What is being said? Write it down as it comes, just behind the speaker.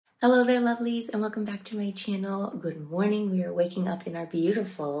Hello there, lovelies, and welcome back to my channel. Good morning. We are waking up in our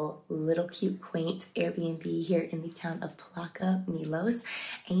beautiful, little, cute, quaint Airbnb here in the town of Plaka, Milos,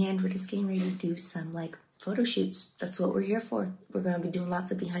 and we're just getting ready to do some photo shoots. That's what we're here for. We're going to be doing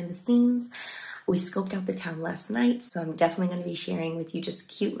lots of behind the scenes. We scoped out the town last night, so I'm definitely going to be sharing with you just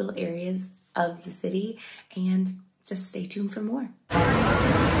cute little areas of the city, and just stay tuned for more.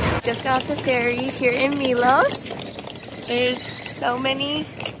 Just got off the ferry here in Milos. There's so many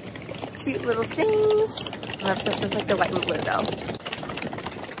cute little things. I'm obsessed with the white and blue though.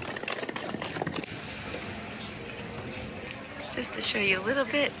 Just to show you a little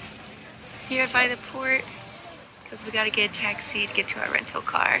bit here by the port, because we got to get a taxi to get to our rental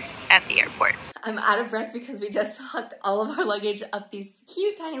car at the airport. I'm out of breath because we just hooked all of our luggage up these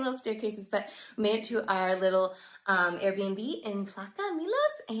cute tiny little staircases, but we made it to our little Airbnb in Plaka, Milos,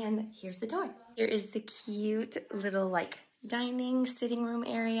 and here's the door. Here is the cute little dining sitting room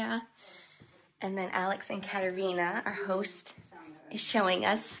area. And then Alex and Katerina, our host, is showing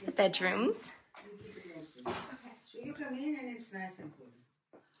us the bedrooms. Okay, so you come in and it's nice and cool.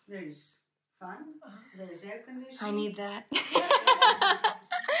 There is fun, there is air conditioning. I need that.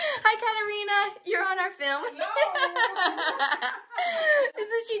 Hi Katerina, you're on our film.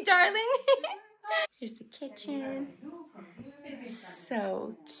 Isn't she darling? Here's the kitchen. It's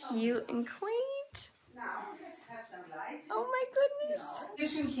so cute and quaint. Now, let's have some lights. Oh my goodness.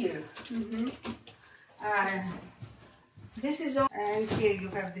 Kitchen here. This is all, and here you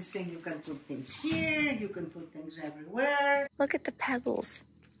have this thing. You can put things here. You can put things everywhere. Look at the pebbles,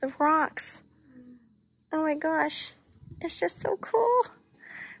 the rocks. Oh my gosh, it's just so cool.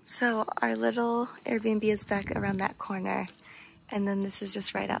 So our little Airbnb is back around that corner, and then this is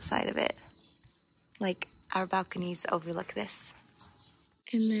just right outside of it. Our balconies overlook this.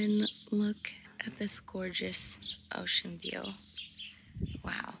 And then look at this gorgeous ocean view.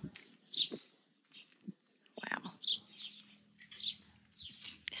 Wow. Wow.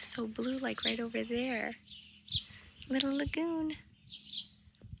 It's so blue, right over there. Little lagoon.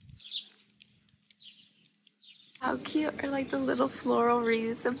 How cute are the little floral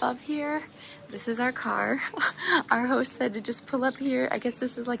wreaths above here? This is our car. Our host said to just pull up here. I guess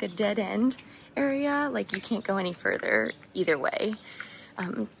this is a dead end area. You can't go any further either way.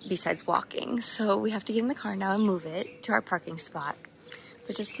 Besides walking. So we have to get in the car now and move it to our parking spot.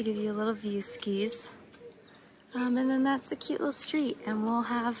 But just to give you a little view skis. And then that's a cute little street, and we'll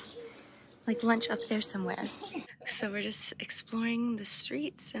have lunch up there somewhere. So we're just exploring the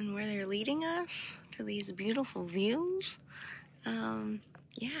streets and where they're leading us to these beautiful views.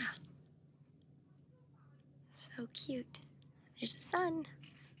 Yeah. So cute. There's the sun.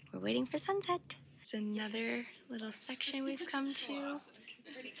 We're waiting for sunset. There's another little section we've come to.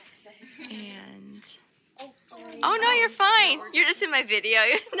 And oh no, you're fine. You're just in my video.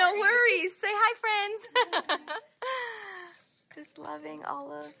 No worries. Say hi, friends. Just loving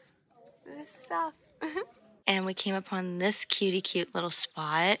all of this stuff. And we came upon this cute little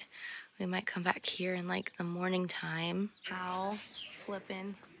spot. We might come back here in the morning time. How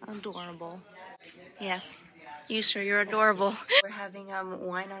flippin' adorable. Yes, you sure you're adorable. We're having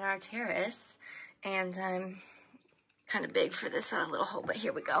wine on our terrace, and I'm kind of big for this little hole, but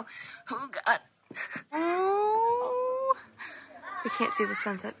here we go. Oh God. Oh. We can't see the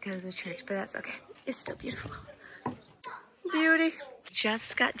sunset because of the church, but that's okay. It's still beautiful. Beauty.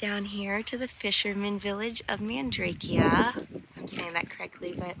 Just got down here to the fisherman village of Mandrakia. I'm saying that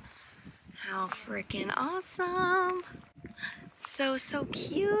correctly, but how freaking awesome. So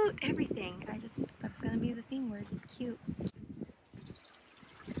cute. Everything. That's gonna be the theme word. Cute.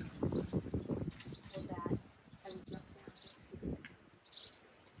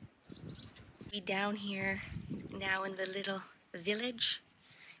 We down here now in the little village.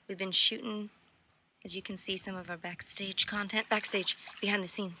 We've been shooting, as you can see, some of our backstage content. Backstage, behind the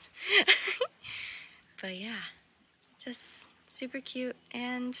scenes. But yeah, just super cute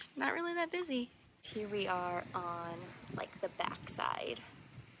and not really that busy. Here we are on the backside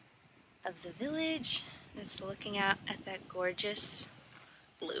of the village, just looking out at that gorgeous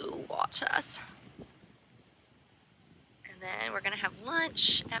blue waters. And then we're gonna have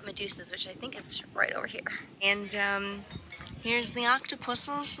lunch at Medusa's, which I think is right over here. And here's the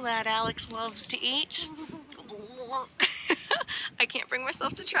octopuses that Alex loves to eat. I can't bring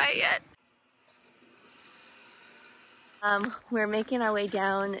myself to try it yet. We're making our way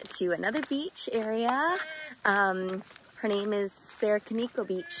down to another beach area. Her name is Sarakiniko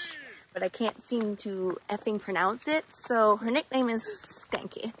Beach, but I can't seem to effing pronounce it, so her nickname is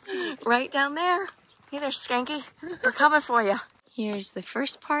Skanky. Right down there. Hey there, Skanky. We're coming for you. Here's the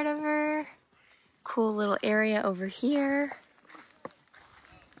first part of her. Cool little area over here.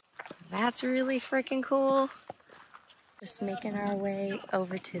 That's really freaking cool. Just making our way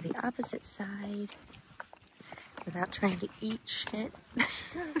over to the opposite side without trying to eat shit.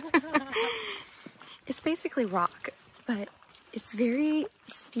 It's basically rock, but it's very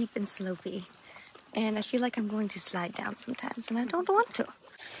steep and slopey. And I feel like I'm going to slide down sometimes, and I don't want to.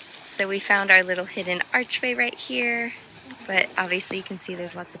 So we found our little hidden archway right here, but obviously you can see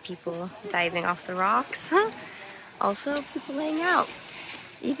there's lots of people diving off the rocks. Also, people laying out.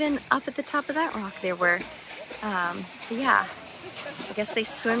 Even up at the top of that rock there were. But yeah, I guess they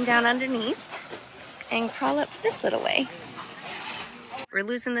swim down underneath and crawl up this little way. We're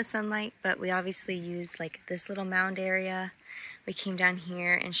losing the sunlight, but we obviously used like this little mound area. We came down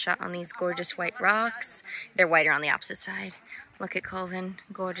here and shot on these gorgeous white rocks. They're whiter on the opposite side. Look at Colvin,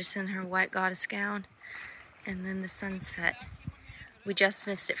 gorgeous in her white goddess gown. And then the sunset. We just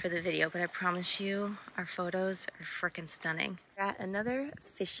missed it for the video, but I promise you, our photos are freaking stunning. We're at another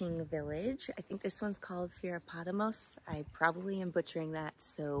fishing village. I think this one's called Firopotamos. I probably am butchering that,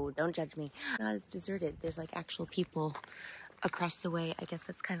 so don't judge me. Not as deserted. There's like actual people across the way. I guess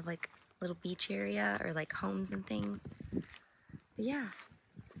that's kind of like a little beach area or like homes and things. But yeah,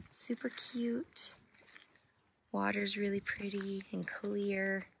 super cute. Water's really pretty and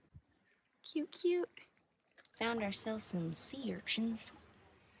clear. Cute, cute. Found ourselves some sea urchins.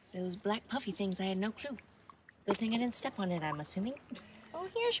 Those black puffy things, I had no clue. Good thing I didn't step on it, I'm assuming. Oh,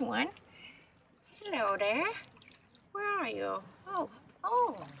 here's one. Hello there. Where are you? Oh,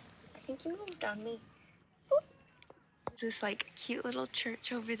 I think you moved on me. Oop. There's this like cute little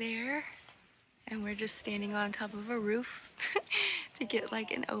church over there. And we're just standing on top of a roof to get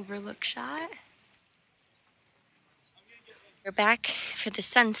like an overlook shot. We're back for the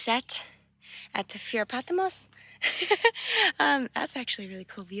sunset at the Firopotamos. That's actually a really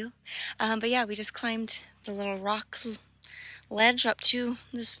cool view. But yeah, we just climbed the little rock ledge up to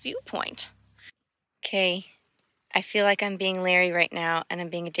this viewpoint. Okay, I feel like I'm being Larry right now, and I'm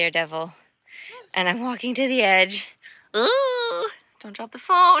being a daredevil. And I'm walking to the edge. Ooh, don't drop the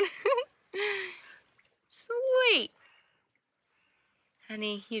phone. Sweet.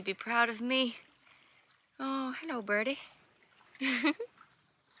 Honey, you'd be proud of me. Oh, hello, birdie.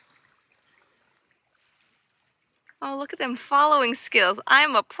 Oh, look at them following skills.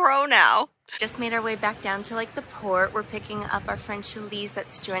 I'm a pro now. Just made our way back down to like the port. We're picking up our friend Shalise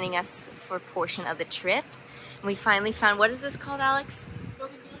that's joining us for a portion of the trip. And we finally found, what is this called, Alex?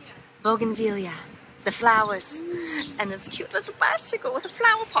 Bougainvillea. Bougainvillea. The flowers. And this cute little bicycle with a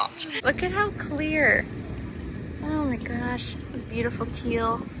flower pot. Look at how clear. Oh my gosh, a beautiful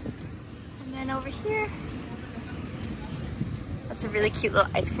teal. And then over here, that's a really cute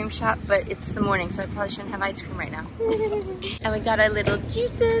little ice cream shop, but it's the morning, so I probably shouldn't have ice cream right now. And we got our little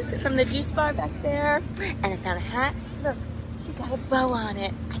juices from the juice bar back there. And I found a hat. Look, she got a bow on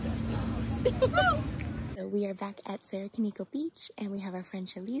it. I love bows. So we are back at Sarakiniko Beach, and we have our friend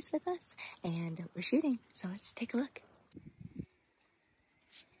Shalise with us, and we're shooting. So let's take a look.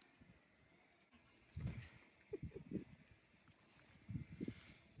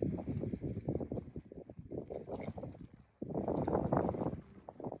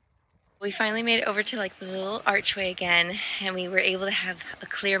 We finally made it over to like the little archway again, and we were able to have a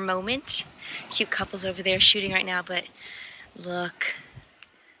clear moment. Cute couples over there shooting right now, but look,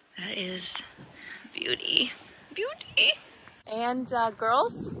 that is beauty, beauty. And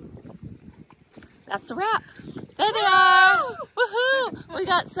girls, that's a wrap. There they are, woohoo! We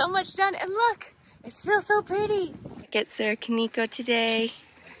got so much done, and look, it's still so pretty. Get Sarakiniko today,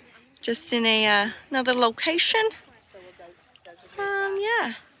 just in a another location.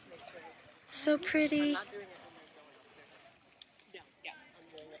 Yeah. So pretty.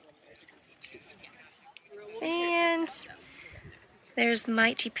 And there's the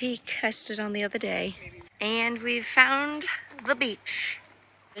mighty peak I stood on the other day. And we've found the beach.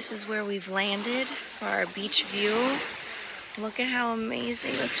 This is where we've landed for our beach view. Look at how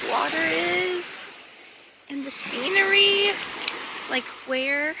amazing this water is. And the scenery. Like,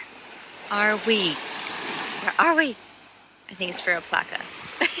 where are we? Where are we? I think it's Fyriplaka.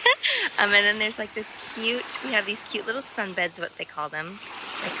 And then there's like this cute, we have these cute little sunbeds, what they call them,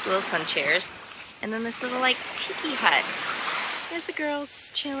 like little sun chairs. And then this little like tiki hut. There's the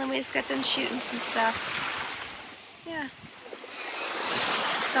girls chilling. We just got done shooting some stuff. Yeah.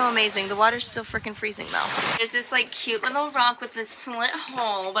 So amazing. The water's still freaking freezing though. There's this like cute little rock with this slit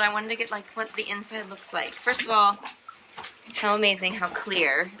hole, but I wanted to get like what the inside looks like. First of all, how amazing, how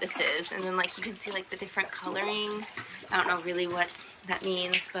clear this is. And then like you can see like the different coloring. I don't know really what that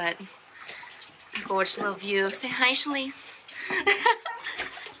means, but gorgeous little view. Say hi, Shalise.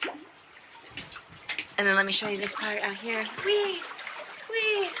 And then let me show you this part out here. Whee!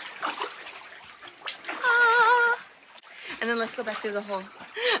 Whee! And then let's go back through the hole.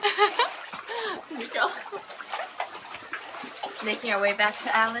 This girl. Making our way back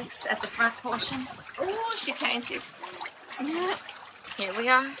to Alex at the front portion. Oh, she fancies. Here we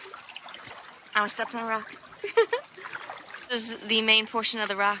are. I stepped on a rock. This is the main portion of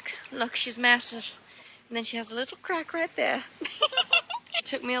the rock. Look, she's massive. And then she has a little crack right there. It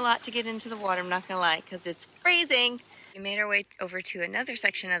took me a lot to get into the water, I'm not gonna lie, because it's freezing. We made our way over to another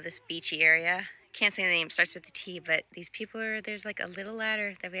section of this beachy area. Can't say the name, it starts with a T, but these people there's like a little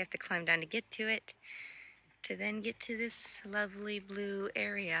ladder that we have to climb down to get to it, to then get to this lovely blue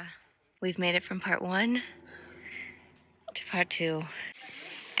area. We've made it from part 1 to part 2.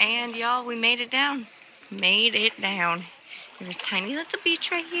 And y'all, we made it down. Made it down. There's a tiny little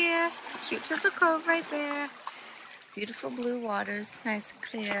beach right here. Cute little cove right there. Beautiful blue waters, nice and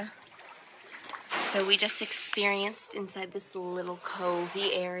clear. So we just experienced inside this little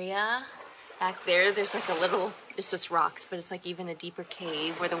covey area. Back there's like a little, it's just rocks, but it's like even a deeper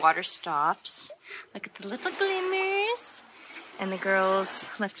cave where the water stops. Look at the little glimmers. And the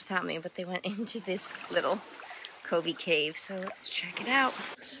girls left without me, but they went into this little covey cave. So let's check it out.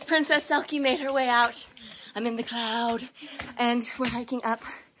 Princess Selkie made her way out. I'm in the cloud and we're hiking up.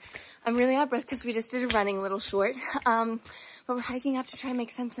 I'm really out of breath because we just did a running little short. But we're hiking up to try and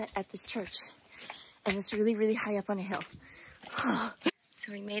make sunset at this church. And it's really, really high up on a hill.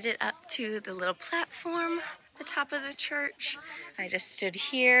 So we made it up to the little platform at the top of the church. I just stood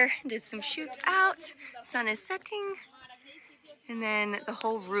here, did some shoots out. Sun is setting. And then the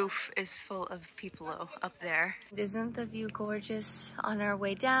whole roof is full of people up there. Isn't the view gorgeous? On our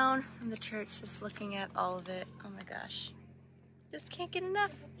way down from the church, just looking at all of it. Oh my gosh. Just can't get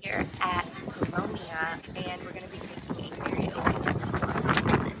enough. Here at Pollonia, and we're gonna be taking a ferry over to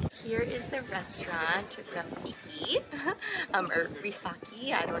Kimolos. Here is the restaurant, Rafiki, or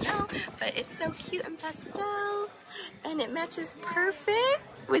Rifaki, I don't know, but it's so cute and pastel, and it matches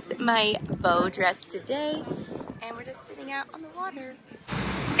perfect with my bow dress today, and we're just sitting out on the water.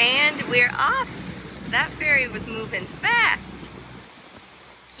 And we're off. That ferry was moving fast.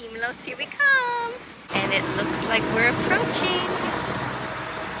 Kimolos, here we come. And it looks like we're approaching.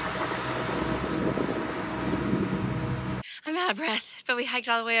 I'm out of breath, but we hiked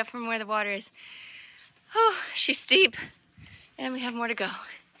all the way up from where the water is. Oh, she's steep, and we have more to go.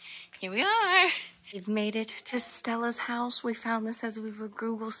 Here we are. We've made it to Stella's house. We found this as we were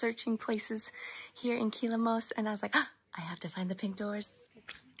Google searching places here in Kimolos, and I was like, ah, I have to find the pink doors.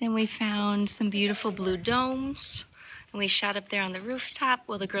 Then we found some beautiful blue domes. And we shot up there on the rooftop.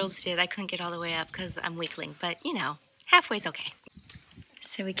 Well, the girls did. I couldn't get all the way up because I'm weakling, but you know, halfway's okay.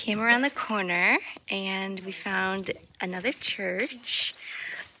 So we came around the corner and we found another church.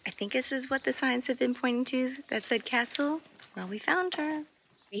 I think this is what the signs have been pointing to that said castle. Well, we found her.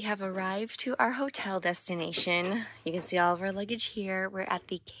 We have arrived to our hotel destination. You can see all of our luggage here. We're at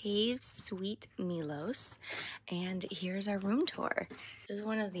the Cave Suite Milos, and here's our room tour. This is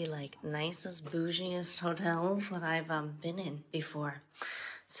one of the nicest, bougiest hotels that I've been in before.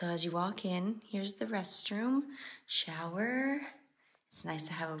 So as you walk in, here's the restroom, shower. It's nice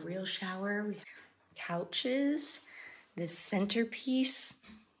to have a real shower. We have couches, this centerpiece,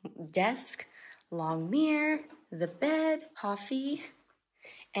 desk, long mirror, the bed, coffee,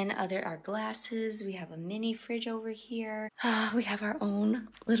 and our glasses. We have a mini fridge over here. We have our own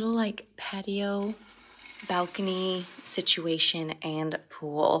little patio, balcony situation, and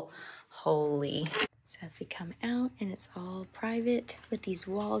pool. Holy. So as we come out, and it's all private with these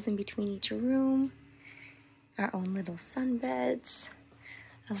walls in between each room. Our own little sunbeds,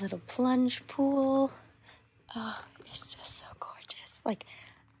 a little plunge pool. Oh, it's just so gorgeous.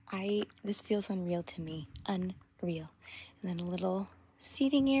 This feels unreal to me. Unreal. And then a little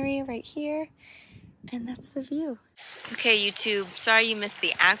seating area right here, and that's the view. Okay, YouTube, sorry you missed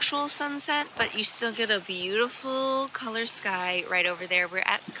the actual sunset, but you still get a beautiful color sky right over there. We're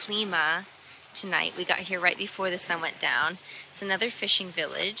at Klima tonight. We got here right before the sun went down. It's another fishing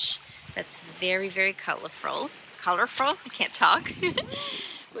village that's very, very colorful. Colorful? I can't talk.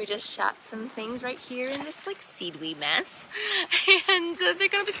 We just shot some things right here in this seaweed mess, and they're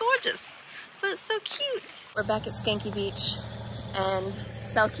gonna be gorgeous, but it's so cute. We're back at Skanky Beach, and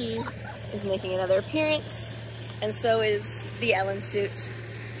Selkie is making another appearance, and so is the Ellen suit.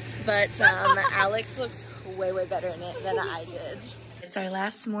 But Alex looks way, way better in it than I did. It's our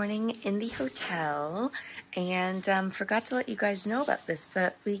last morning in the hotel, and forgot to let you guys know about this,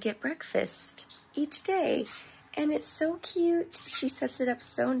 but we get breakfast each day, and it's so cute. She sets it up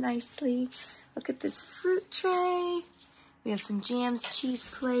so nicely. Look at this fruit tray. We have some jams, cheese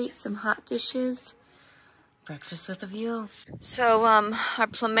plate, some hot dishes. Breakfast with a view. So, our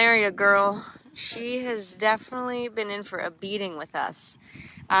plumeria girl, She has definitely been in for a beating with us.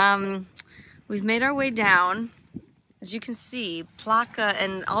 We've made our way down. As you can see, Plaka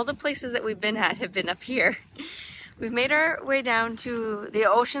and all the places that we've been at have been up here. We've made our way down to the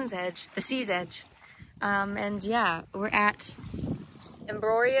ocean's edge, the sea's edge. And yeah, we're at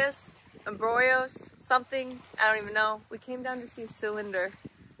Embroios, something, I don't even know. We came down to see a cylinder.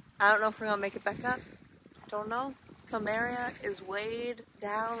 I don't know if we're gonna make it back up. Don't know. Klima is weighed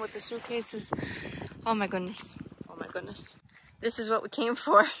down with the suitcases. Oh my goodness. Oh my goodness. This is what we came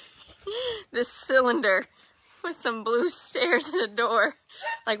for. This cylinder with some blue stairs and a door.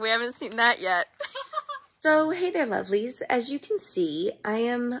 Like we haven't seen that yet. So, hey there lovelies. As you can see, I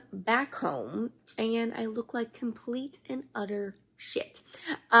am back home and I look like complete and utter shit.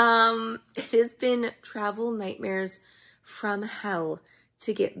 It has been travel nightmares from hell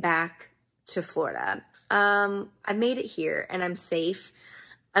to get back to Florida. I made it here and I'm safe.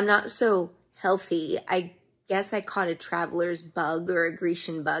 I'm not so healthy. I guess I caught a traveler's bug or a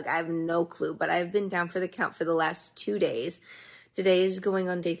Grecian bug. I have no clue, but I've been down for the count for the last 2 days. Today is going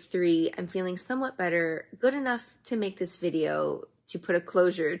on day 3. I'm feeling somewhat better, good enough to make this video to put a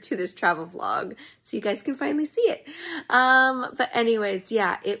closure to this travel vlog so you guys can finally see it. But anyways,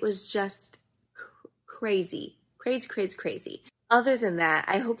 yeah, it was just crazy. Other than that,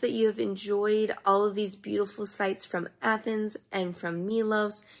 I hope that you have enjoyed all of these beautiful sights from Athens and from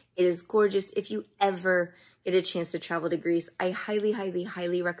Milos. It is gorgeous. If you ever get a chance to travel to Greece, I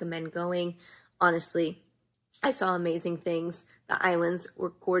highly recommend going. Honestly, I saw amazing things. The islands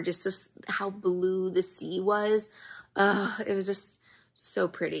were gorgeous. Just how blue the sea was. It was just so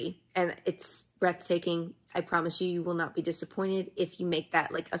pretty. And it's breathtaking. I promise you, you will not be disappointed if you make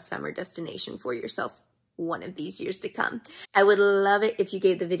that like a summer destination for yourself one of these years to come. I would love it if you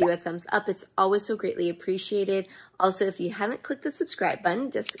gave the video a thumbs up. It's always so greatly appreciated. Also, if you haven't clicked the subscribe button,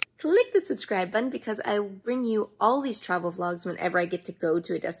 just click the subscribe button because I bring you all these travel vlogs whenever I get to go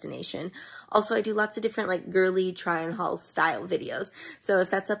to a destination. Also, I do lots of different like girly try and haul style videos. So if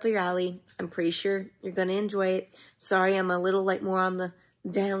that's up your alley, I'm pretty sure you're going to enjoy it. Sorry, I'm a little like more on the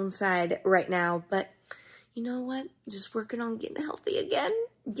downside right now, but you know what? Just working on getting healthy again.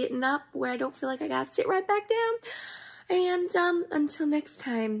 Getting up where I don't feel like I gotta sit right back down. And until next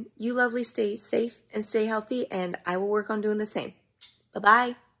time, you lovely stay safe and stay healthy, and I will work on doing the same.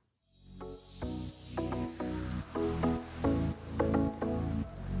 Bye-bye.